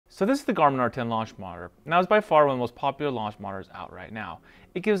So this is the Garmin R10 launch monitor. Now it's by far one of the most popular launch monitors out right now.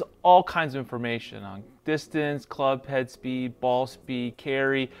 It gives all kinds of information on distance, club head speed, ball speed,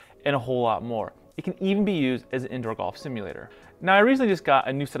 carry, and a whole lot more. It can even be used as an indoor golf simulator. Now I recently just got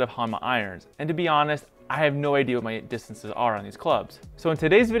a new set of Honma irons, and to be honest, I have no idea what my distances are on these clubs. So in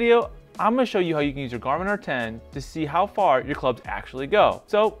today's video, I'm going to show you how you can use your Garmin R10 to see how far your clubs actually go.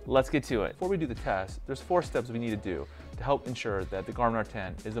 So let's get to it. Before we do the test, there's 4 steps we need to do to help ensure that the Garmin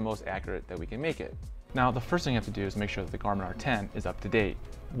R10 is the most accurate that we can make it. Now, the first thing you have to do is make sure that the Garmin R10 is up to date.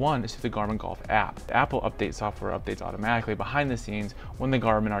 One is through the Garmin Golf app. The Apple Update software updates automatically behind the scenes when the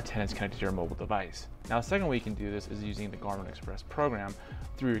Garmin R10 is connected to your mobile device. Now, the second way you can do this is using the Garmin Express program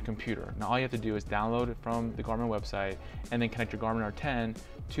through your computer. Now, all you have to do is download it from the Garmin website and then connect your Garmin R10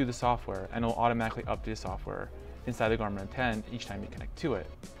 to the software, and it'll automatically update the software inside the Garmin R10 each time you connect to it.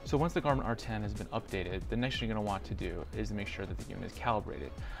 So once the Garmin R10 has been updated, the next thing you're going to want to do is to make sure that the unit is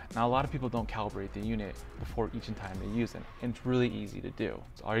calibrated. Now, a lot of people don't calibrate the unit before each time they use it, and it's really easy to do.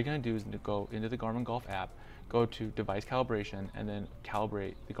 So all you're going to do is to go into the Garmin Golf app, go to device calibration, and then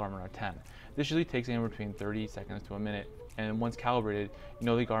calibrate the Garmin R10. This usually takes anywhere between 30 seconds to a minute, and once calibrated, you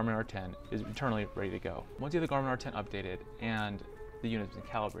know the Garmin R10 is eternally ready to go. Once you have the Garmin R10 updated and the unit's been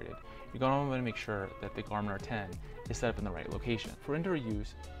calibrated, you're going to want to make sure that the Garmin R10 is set up in the right location. For indoor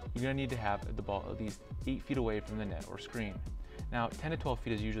use, you're going to need to have the ball at least 8 feet away from the net or screen. Now, 10 to 12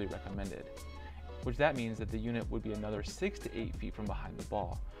 feet is usually recommended, which that means that the unit would be another 6 to 8 feet from behind the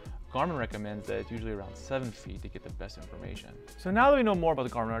ball. Garmin recommends that it's usually around 7 feet to get the best information. So now that we know more about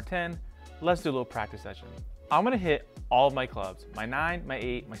the Garmin R10, let's do a little practice session. I'm going to hit all of my clubs, my 9, my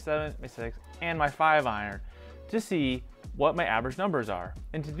 8, my 7, my 6, and my 5 iron, to see what my average numbers are.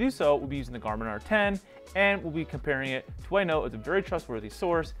 And to do so, we'll be using the Garmin R10, and we'll be comparing it to what I know is a very trustworthy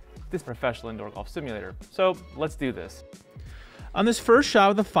source, this professional indoor golf simulator. So let's do this. On this first shot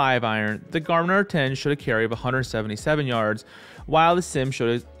with the 5 iron, the Garmin R10 showed a carry of 177 yards, while the sim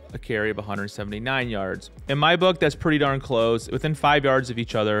showed a carry of 179 yards. In my book, that's pretty darn close, within 5 yards of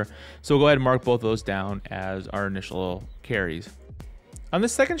each other. So we'll go ahead and mark both of those down as our initial carries. On the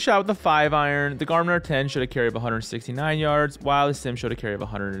second shot with the 5 iron, the Garmin R10 showed a carry of 169 yards, while the sim showed a carry of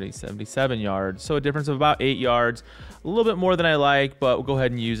 177 yards. So a difference of about 8 yards, a little bit more than I like, but we'll go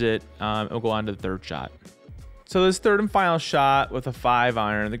ahead and use it. We'll go on to the third shot. So this third and final shot with a 5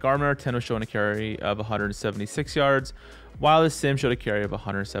 iron, the Garmin R10 was showing a carry of 176 yards, while the sim showed a carry of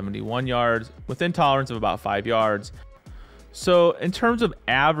 171 yards, within tolerance of about 5 yards. So in terms of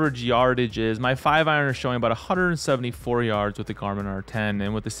average yardages, my 5 iron is showing about 174 yards with the Garmin R10,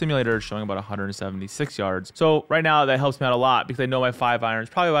 and with the simulator it's showing about 176 yards. So right now that helps me out a lot because I know my 5 iron is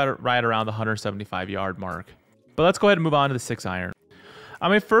probably right around the 175 yard mark. But let's go ahead and move on to the 6 iron. On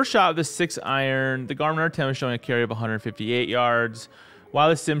my first shot of the 6 iron, the Garmin R10 was showing a carry of 158 yards, while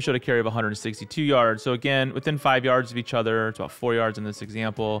the sim showed a carry of 162 yards. So again, within 5 yards of each other, it's about 4 yards in this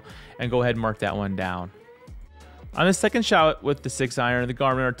example, and go ahead and mark that one down. On the second shot with the 6 iron, the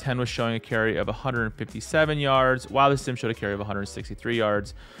Garmin R10 was showing a carry of 157 yards, while the sim showed a carry of 163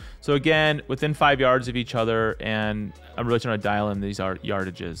 yards. So again, within 5 yards of each other, and I'm really trying to dial in these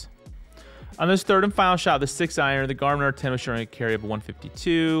yardages. On this third and final shot of the 6 iron, the Garmin R10 was showing a carry of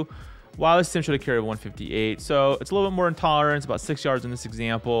 152, while the sim showed a carry of 158. So it's a little bit more in tolerance, about 6 yards in this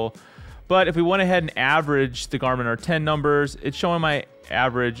example. But if we went ahead and averaged the Garmin R10 numbers, it's showing my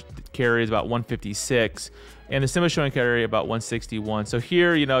average carry is about 156, and the sim is showing carry about 161. So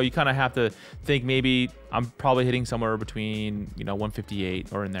here, you kind of have to think maybe I'm probably hitting somewhere between,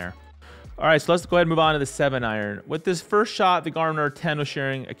 158 or in there. All right, so let's go ahead and move on to the 7 iron. With this first shot, the Garmin R10 was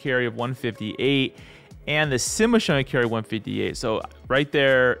sharing a carry of 158, and the sim was showing a carry of 158. So right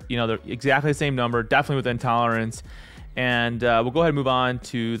there, they're exactly the same number, definitely within tolerance. And we'll go ahead and move on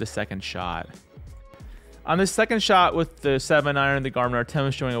to the second shot. On the second shot with the 7 iron, the Garmin R10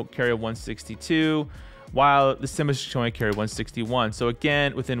 was showing a carry of 162, while the sim is showing a carry of 161. So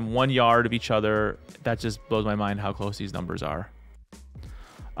again, within 1 yard of each other. That just blows my mind how close these numbers are.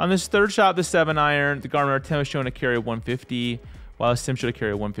 On this third shot, the 7 iron, the Garmin R10 was showing a carry of 150, while the sim showed a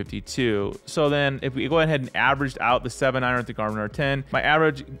carry of 152. So then if we go ahead and averaged out the 7 iron with the Garmin R10, my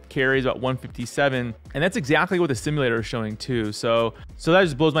average carry is about 157, and that's exactly what the simulator is showing too. So that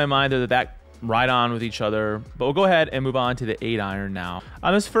just blows my mind that right on with each other. But we'll go ahead and move on to the 8 iron now.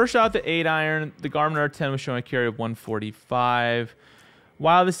 On this first shot, the 8 iron, the Garmin R10 was showing a carry of 145,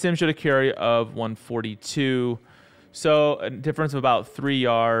 while the sim showed a carry of 142. So a difference of about 3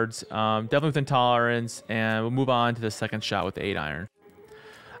 yards, definitely within tolerance, and we'll move on to the second shot with the 8 iron.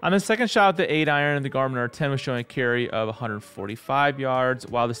 On the second shot with the 8-iron, the Garmin R10 was showing a carry of 145 yards,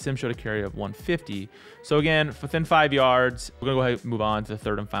 while the sim showed a carry of 150. So again, within 5 yards, we're gonna go ahead and move on to the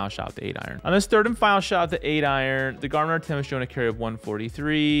third and final shot with the 8-iron. On this third and final shot with the 8-iron, the Garmin R10 was showing a carry of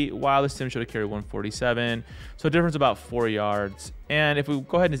 143, while the sim showed a carry of 147. So a difference about 4 yards. And if we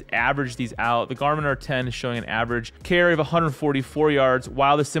go ahead and just average these out, the Garmin R10 is showing an average carry of 144 yards,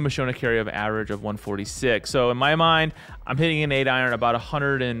 while the sim is showing a carry of an average of 146. So in my mind, I'm hitting an 8-iron about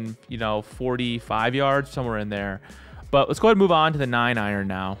 145 yards, somewhere in there. But let's go ahead and move on to the 9-iron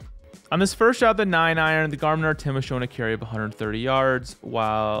now. On this first shot, the 9-iron, the Garmin R10 was showing a carry of 130 yards,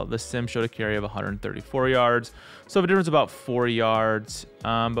 while the sim showed a carry of 134 yards. So a difference about 4 yards.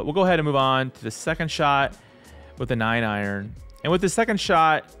 But we'll go ahead and move on to the second shot with the 9-iron. And with the second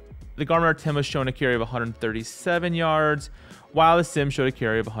shot, the Garmin R10 was showing a carry of 137 yards, while the sim showed a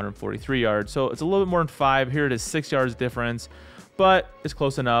carry of 143 yards. So it's a little bit more than 5. Here it is 6 yards difference, but it's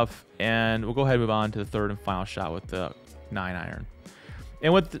close enough. And we'll go ahead and move on to the third and final shot with the 9-iron.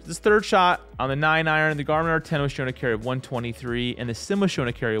 And with this third shot on the 9-iron, the Garmin R10 was showing a carry of 123, and the sim was showing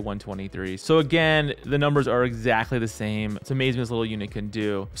a carry of 123. So again, the numbers are exactly the same. It's amazing what this little unit can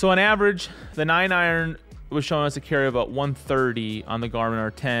do. So on average, the 9-iron was showing us a carry of about 130 on the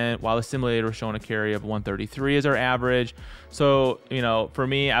Garmin R10, while the simulator was showing a carry of 133 as our average. So, you know, for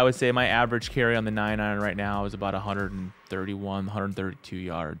me, I would say my average carry on the 9-iron right now is about 131, 132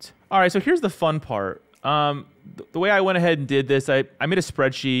 yards. All right, so here's the fun part. The way I went ahead and did this, I made a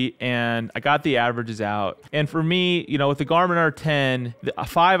spreadsheet and I got the averages out. And for me, you know, with the Garmin R10, a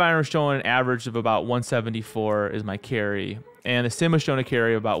 5-iron was showing an average of about 174 is my carry. And the sim was showing a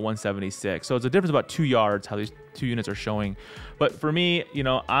carry of about 176. So it's a difference of about 2 yards how these two units are showing. But for me, you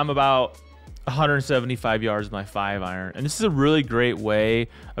know, I'm about 175 yards with my 5-iron. And this is a really great way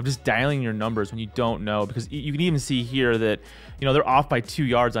of just dialing your numbers when you don't know, because you can even see here that, you know, they're off by 2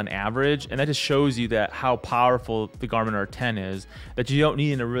 yards on average. And that just shows you that how powerful the Garmin R10 is, that you don't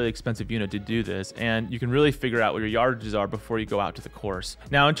need a really expensive unit to do this. And you can really figure out what your yardages are before you go out to the course.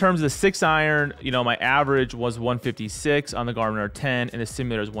 Now, in terms of the 6-iron, you know, my average was 156 on the Garmin R10 and the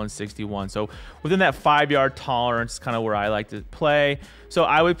simulator is 161. So within that 5-yard tolerance, kind of where I like to play. So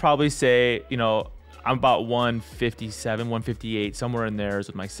I would probably say, you know, I'm about 157, 158, somewhere in there is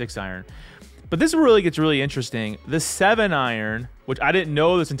with my 6-iron. But this really gets really interesting. The 7-iron, which I didn't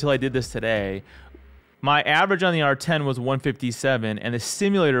know this until I did this today, my average on the R10 was 157, and the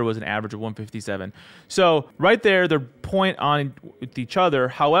simulator was an average of 157. So right there, they're point on with each other.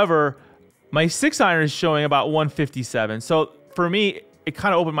 However, my 6-iron is showing about 157. So for me, it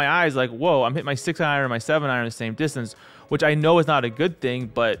kind of opened my eyes like, whoa, I'm hitting my 6-iron and my 7-iron the same distance, which I know is not a good thing,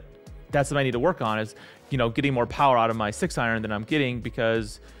 but that's what I need to work on is, you know, getting more power out of my 6-iron than I'm getting,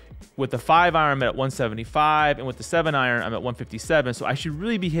 because with the 5-iron, I'm at 175, and with the 7-iron, I'm at 157. So I should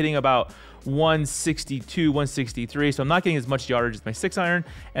really be hitting about 162, 163. So I'm not getting as much yardage as my 6-iron,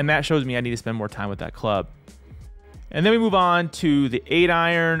 and that shows me I need to spend more time with that club. And then we move on to the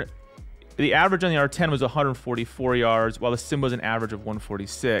 8-iron. The average on the R10 was 144 yards, while the sim was an average of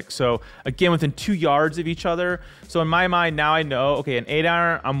 146. So again, within 2 yards of each other. So in my mind, now I know, okay, an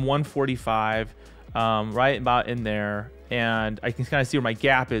 8-iron, I'm 145, right about in there. And I can kind of see where my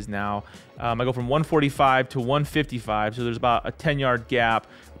gap is now. I go from 145 to 155, so there's about a 10-yard gap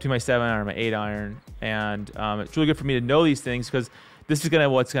between my 7-iron and my 8-iron. And it's really good for me to know these things, because this is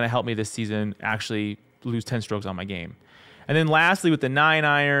what's gonna help me this season actually lose 10 strokes on my game. And then lastly, with the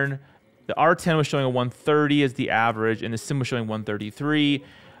 9-iron, the R10 was showing a 130 as the average, and the sim was showing 133.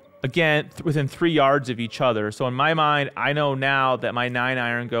 Again, within 3 yards of each other. So in my mind, I know now that my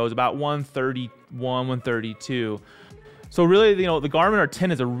 9-iron goes about 131, 132. So really, you know, the Garmin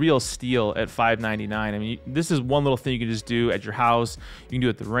R10 is a real steal at $599. I mean, this is one little thing you can just do at your house. You can do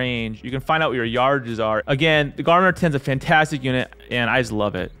it at the range. You can find out what your yardages are. Again, the Garmin R10 is a fantastic unit, and I just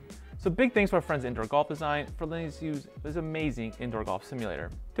love it. So big thanks to our friends at Indoor Golf Design for letting us use this amazing indoor golf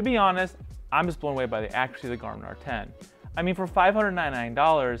simulator. To be honest, I'm just blown away by the accuracy of the Garmin R10. I mean, for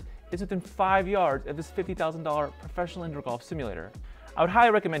 $599, it's within 5 yards of this $50,000 professional indoor golf simulator. I would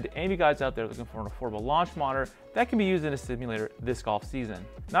highly recommend to any of you guys out there looking for an affordable launch monitor that can be used in a simulator this golf season.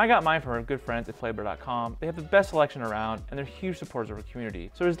 Now, I got mine from our good friends at Liberatore. They have the best selection around, and they're huge supporters of our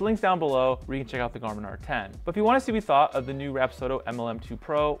community. So there's links down below where you can check out the Garmin R10. But if you want to see what we thought of the new Rapsodo MLM2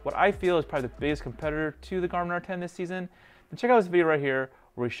 Pro, what I feel is probably the biggest competitor to the Garmin R10 this season, then check out this video right here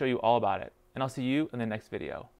where we show you all about it. And I'll see you in the next video.